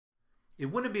It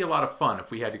wouldn't be a lot of fun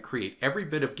if we had to create every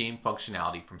bit of game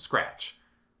functionality from scratch.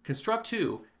 Construct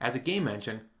 2, as a game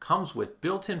engine, comes with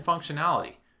built-in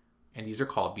functionality, and these are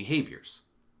called behaviors.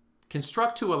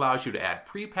 Construct 2 allows you to add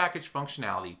pre-packaged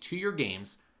functionality to your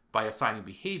games by assigning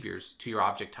behaviors to your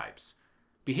object types.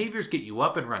 Behaviors get you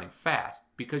up and running fast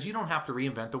because you don't have to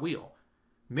reinvent the wheel.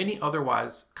 Many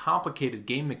otherwise complicated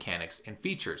game mechanics and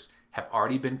features have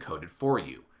already been coded for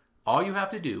you. All you have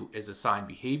to do is assign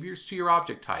behaviors to your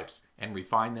object types and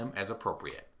refine them as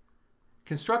appropriate.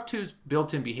 Construct 2's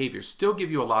built-in behaviors still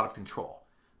give you a lot of control.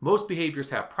 Most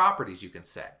behaviors have properties you can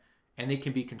set, and they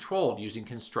can be controlled using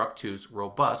Construct 2's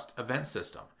robust event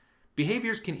system.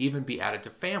 Behaviors can even be added to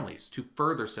families to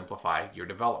further simplify your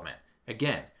development.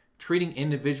 Again, treating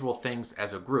individual things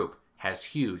as a group has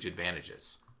huge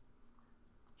advantages.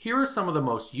 Here are some of the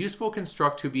most useful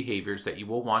Construct 2 behaviors that you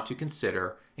will want to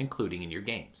consider including in your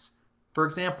games. For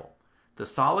example, the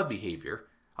solid behavior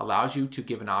allows you to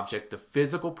give an object the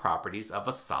physical properties of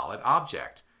a solid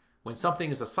object. When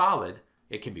something is a solid,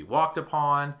 it can be walked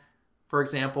upon. For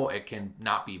example, it can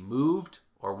not be moved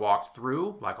or walked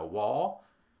through like a wall.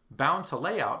 Bound to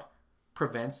layout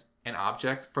prevents an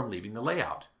object from leaving the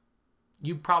layout.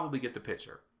 You probably get the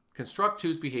picture. Construct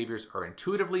 2's behaviors are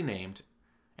intuitively named,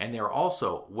 and they are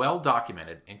also well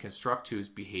documented in Construct 2's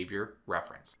behavior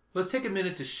reference. Let's take a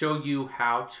minute to show you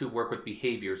how to work with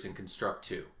behaviors in Construct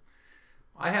 2.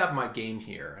 I have my game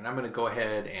here, and I'm going to go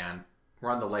ahead and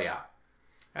run the layout.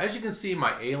 As you can see,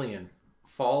 my alien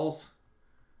falls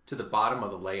to the bottom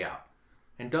of the layout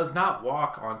and does not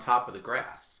walk on top of the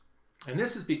grass. And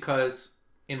this is because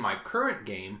in my current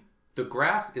game, the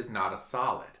grass is not a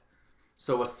solid.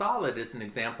 So a solid is an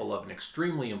example of an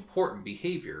extremely important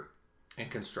behavior in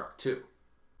Construct 2.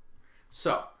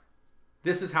 So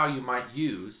this is how you might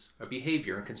use a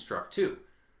behavior in Construct 2.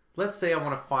 Let's say I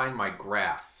want to find my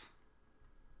grass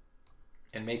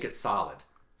and make it solid.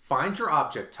 Find your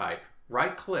object type,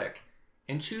 right-click,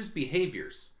 and choose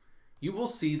Behaviors. You will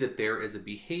see that there is a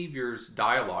Behaviors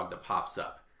dialog that pops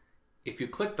up. If you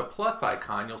click the plus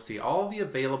icon, you'll see all the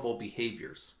available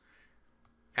behaviors.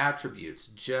 Attributes,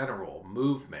 general,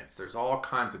 movements. There's all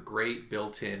kinds of great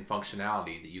built-in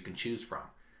functionality that you can choose from.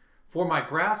 For my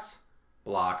grass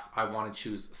blocks, I want to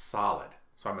choose solid.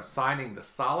 So I'm assigning the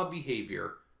solid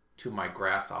behavior to my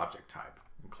grass object type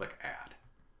and click Add.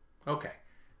 Okay,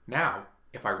 now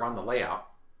if I run the layout,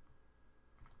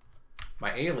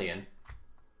 my alien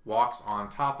walks on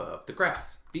top of the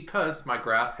grass because my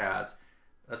grass has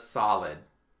a solid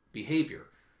behavior.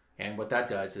 And what that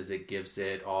does is it gives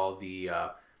it all the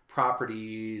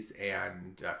properties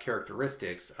and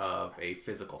characteristics of a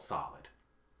physical solid.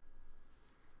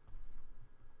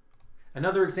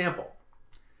 Another example,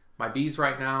 my bees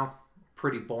right now,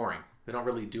 pretty boring. They don't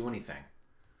really do anything.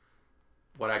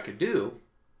 What I could do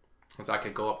is I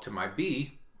could go up to my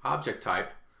bee object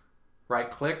type, right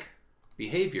click,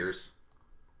 behaviors,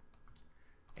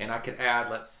 and I could add,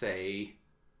 let's say,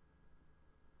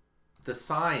 the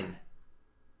sign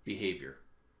behavior.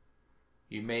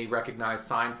 You may recognize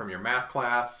sign from your math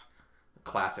class, the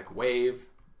classic wave.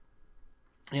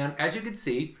 And as you can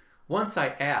see, once I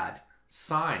add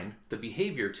sign, the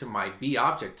behavior, to my bee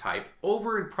object type,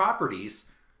 over in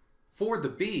properties for the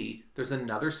bee, there's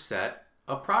another set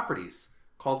of properties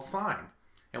called sign.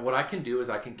 And what I can do is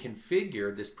I can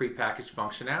configure this prepackaged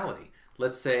functionality.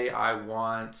 Let's say I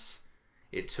want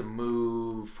it to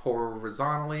move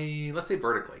horizontally, let's say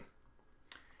vertically.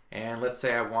 And let's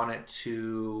say I want it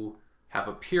to have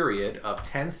a period of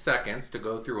 10 seconds to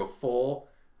go through a full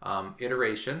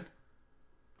iteration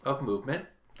of movement.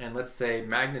 And let's say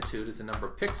magnitude is the number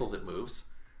of pixels it moves.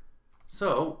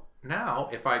 So now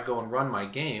if I go and run my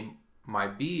game, my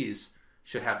bees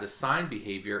should have the sign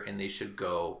behavior and they should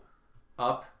go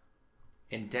up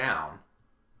and down.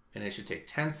 And it should take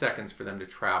 10 seconds for them to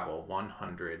travel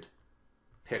 100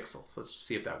 pixels. Let's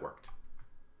see if that worked.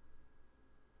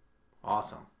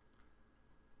 Awesome.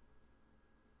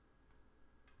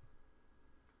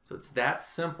 So it's that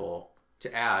simple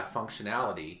to add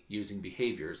functionality using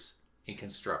behaviors in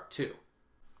Construct 2.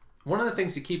 One of the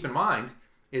things to keep in mind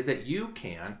is that you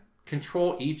can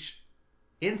control each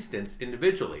instance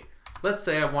individually. Let's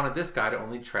say I wanted this guy to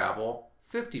only travel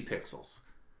 50 pixels.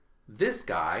 This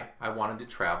guy, I wanted to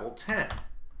travel 10.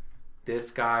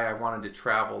 This guy, I wanted to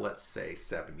travel, let's say,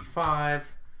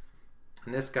 75.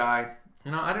 And this guy,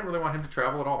 I didn't really want him to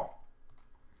travel at all.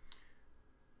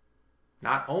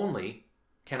 Not only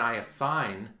can I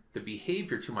assign the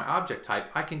behavior to my object type,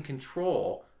 I can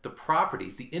control the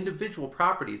properties, the individual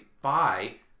properties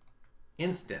by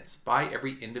instance, by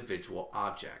every individual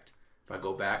object. If I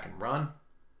go back and run,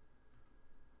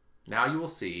 now you will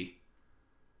see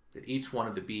that each one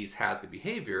of the bees has the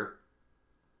behavior,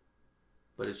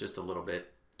 but it's just a little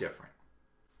bit different.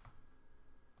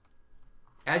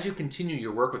 As you continue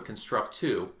your work with Construct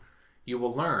 2, you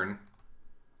will learn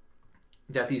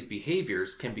that these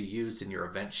behaviors can be used in your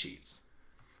event sheets.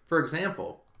 For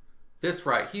example, this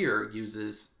right here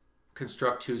uses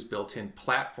Construct 2's built-in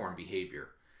platform behavior.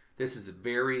 This is a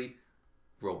very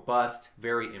robust,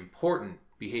 very important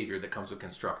behavior that comes with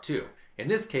Construct 2. In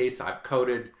this case, I've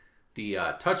coded the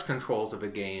touch controls of a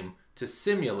game to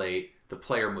simulate the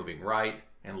player moving right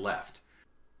and left.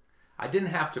 I didn't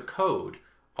have to code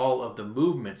all of the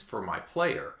movements for my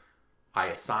player. I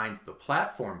assigned the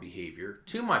platform behavior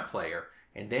to my player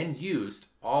and then used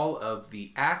all of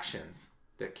the actions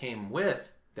that came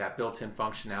with that built-in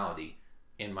functionality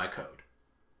in my code.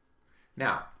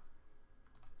 Now,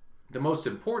 the most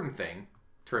important thing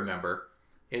to remember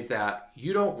is that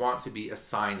you don't want to be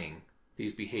assigning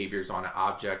these behaviors on an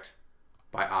object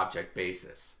by object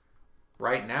basis.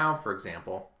 Right now, for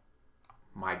example,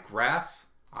 my grass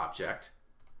object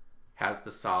has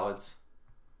the solids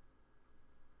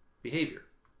behavior.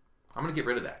 I'm going to get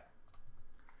rid of that.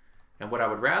 And what I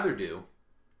would rather do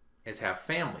is have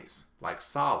families like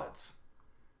solids,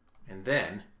 and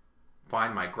then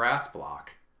find my grass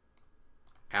block,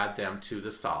 add them to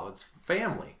the solids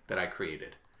family that I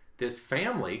created. This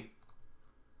family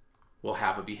will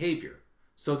have a behavior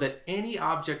so that any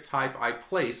object type I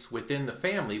place within the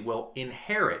family will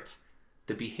inherit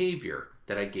the behavior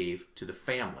that I gave to the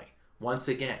family. Once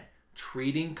again,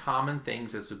 treating common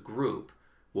things as a group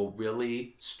will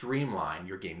really streamline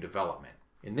your game development.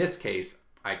 In this case,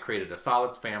 I created a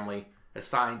solids family,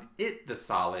 assigned it the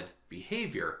solid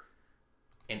behavior,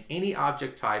 and any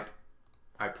object type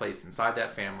I place inside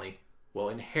that family will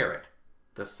inherit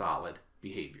the solid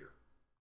behavior.